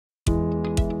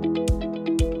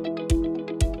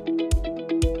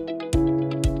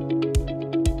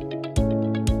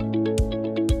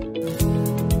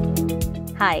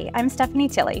Hi, I'm Stephanie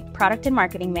Tilley, Product and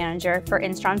Marketing Manager for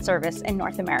Instron Service in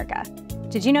North America.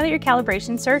 Did you know that your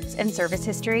calibration certs and service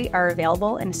history are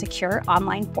available in a secure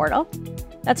online portal?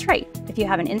 That's right. If you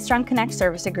have an Instron Connect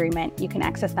service agreement, you can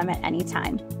access them at any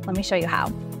time. Let me show you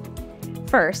how.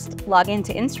 First, log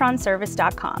into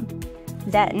instronservice.com.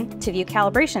 Then, to view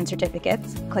calibration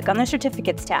certificates, click on the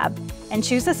Certificates tab and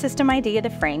choose the system ID of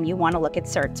the frame you want to look at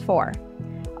certs for.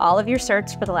 All of your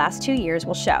certs for the last 2 years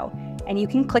will show, and you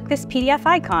can click this PDF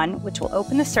icon, which will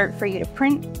open the cert for you to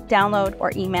print, download,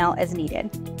 or email as needed.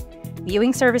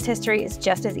 Viewing service history is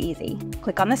just as easy.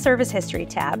 Click on the Service History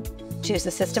tab, choose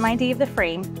the system ID of the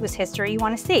frame whose history you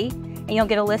want to see, and you'll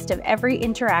get a list of every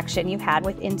interaction you've had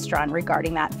with Instron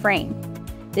regarding that frame.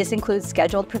 This includes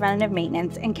scheduled preventative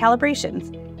maintenance and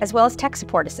calibrations, as well as tech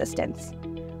support assistance.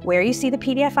 Where you see the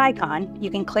PDF icon,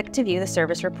 you can click to view the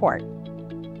service report.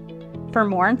 For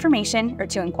more information or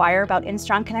to inquire about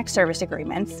Instron Connect service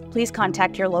agreements, please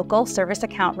contact your local service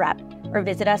account rep or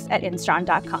visit us at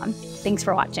instron.com. Thanks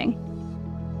for watching.